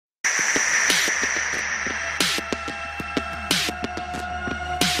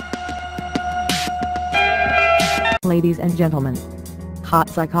ladies and gentlemen. Hot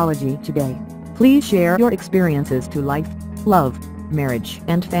Psychology Today. Please share your experiences to life, love, marriage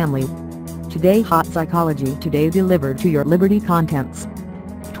and family. Today Hot Psychology Today delivered to your Liberty contents.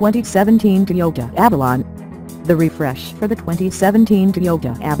 2017 Toyota Avalon. The refresh for the 2017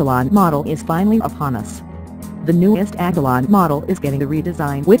 Toyota Avalon model is finally upon us. The newest Avalon model is getting a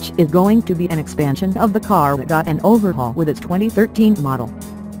redesign, which is going to be an expansion of the car that got an overhaul with its 2013 model.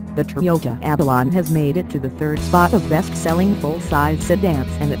 The Toyota Avalon has made it to the third spot of best-selling full-size sedans,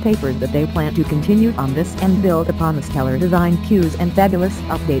 and it papers that they plan to continue on this and build upon the stellar design cues and fabulous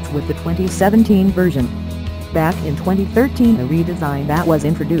updates with the 2017 version. Back in 2013, a redesign that was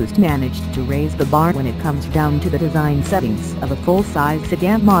introduced managed to raise the bar when it comes down to the design settings of a full-size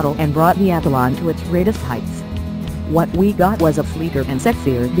sedan model and brought the Avalon to its greatest heights. What we got was a sleeker and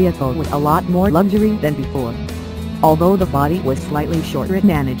sexier vehicle with a lot more luxury than before. Although the body was slightly shorter, it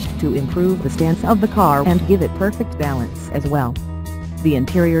managed to improve the stance of the car and give it perfect balance as well. The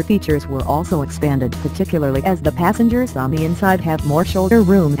interior features were also expanded, particularly as the passengers on the inside have more shoulder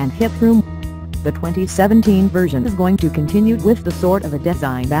room and hip room. The 2017 version is going to continue with the sort of a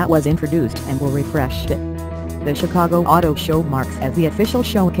design that was introduced and will refresh it. The Chicago Auto Show marks as the official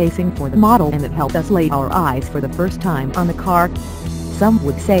showcasing for the model, and it helped us lay our eyes for the first time on the car. Some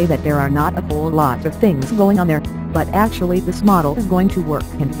would say that there are not a whole lot of things going on there, but actually this model is going to work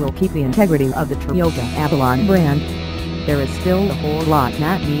and will keep the integrity of the Toyota Avalon brand. There is still a whole lot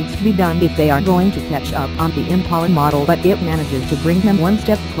that needs to be done if they are going to catch up on the Impala model, but it manages to bring them one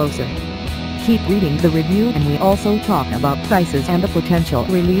step closer. Keep reading the review, and we also talk about prices and the potential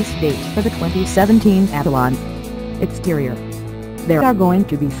release date for the 2017 Avalon. Exterior. There are going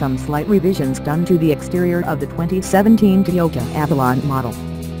to be some slight revisions done to the exterior of the 2017 Toyota Avalon model.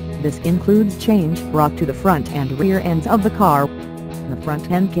 This includes change brought to the front and rear ends of the car. The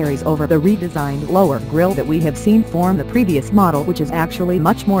front end carries over the redesigned lower grille that we have seen from the previous model, which is actually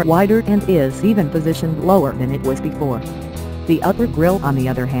much more wider and is even positioned lower than it was before. The upper grille, on the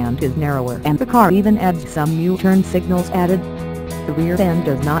other hand, is narrower, and the car even adds some new turn signals added. The rear end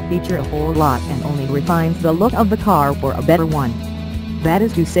does not feature a whole lot and only refines the look of the car for a better one. That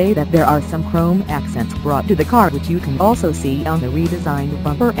is to say that there are some chrome accents brought to the car, which you can also see on the redesigned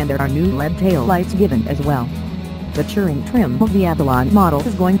bumper, and there are new LED tail lights given as well. The touring trim of the Avalon model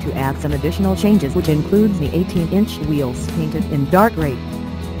is going to add some additional changes, which includes the 18-inch wheels painted in dark gray.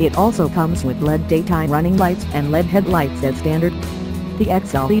 It also comes with LED daytime running lights and LED headlights as standard. The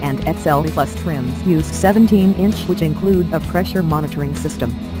XLE and XLE Plus trims use 17-inch, which include a pressure monitoring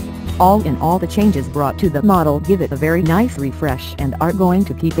system. All in all, the changes brought to the model give it a very nice refresh and are going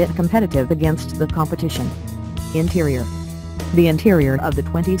to keep it competitive against the competition. Interior. The interior of the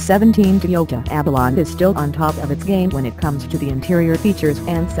 2017 Toyota Avalon is still on top of its game when it comes to the interior features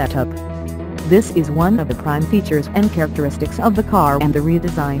and setup. This is one of the prime features and characteristics of the car, and the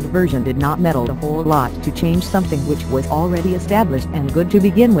redesigned version did not meddle a whole lot to change something which was already established and good to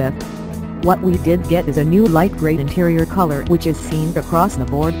begin with. What we did get is a new light gray interior color, which is seen across the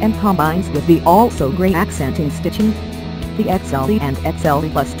board and combines with the also gray accenting stitching. The XLE and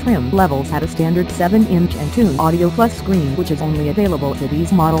XLE Plus trim levels had a standard 7-inch and Tune Audio Plus screen, which is only available to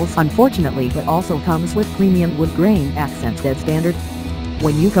these models unfortunately, but also comes with premium wood grain accents as standard.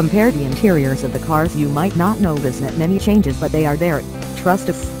 When you compare the interiors of the cars, you might not notice that many changes, but they are there, trust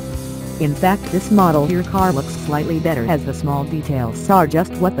us. In fact, this model here car looks slightly better, as the small details are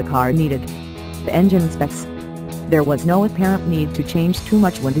just what the car needed. The engine specs. There was no apparent need to change too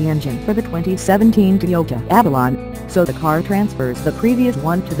much with the engine for the 2017 Toyota Avalon, so the car transfers the previous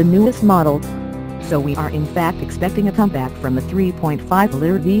one to the newest model. So we are in fact expecting a comeback from the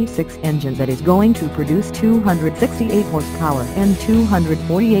 3.5-liter V6 engine that is going to produce 268 horsepower and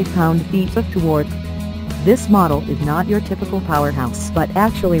 248 pound-feet of torque. This model is not your typical powerhouse, but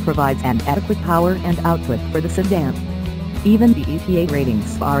actually provides an adequate power and output for the sedan. Even the EPA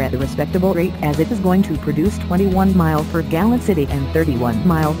ratings are at a respectable rate, as it is going to produce 21 mpg city and 31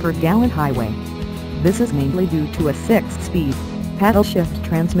 mpg highway. This is mainly due to a 6-speed paddle shift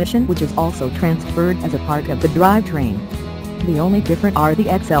transmission, which is also transferred as a part of the drivetrain. The only different are the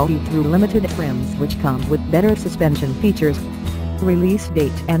XLE through limited trims, which come with better suspension features. Release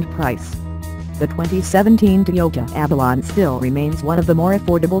date and price. The 2017 Toyota Avalon still remains one of the more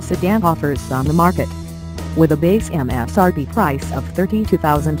affordable sedan offers on the market. With a base MSRP price of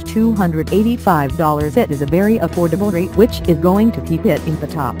 $32,285, it is a very affordable rate, which is going to keep it in the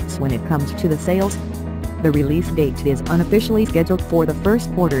tops when it comes to the sales. The release date is unofficially scheduled for the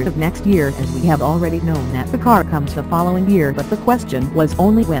first quarter of next year, as we have already known that the car comes the following year, but the question was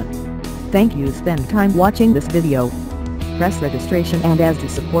only when. Thank you. Spend time watching this video. Press registration and as to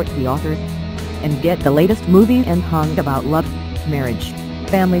support the author. and get the latest movie and hung about love, marriage,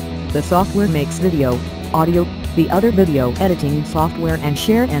 family. The software makes video, audio, the other video editing software and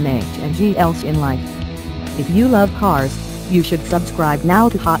share NH&G else in life. If you love cars, you should subscribe now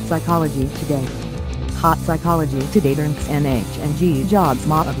to Hot Psychology Today. Hot Psychology Today ranks NH&G jobs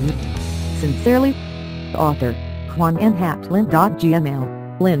model. Sincerely, author, Juan N. Hatlin.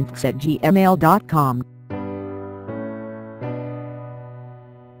 Gmail, links@gmail.com.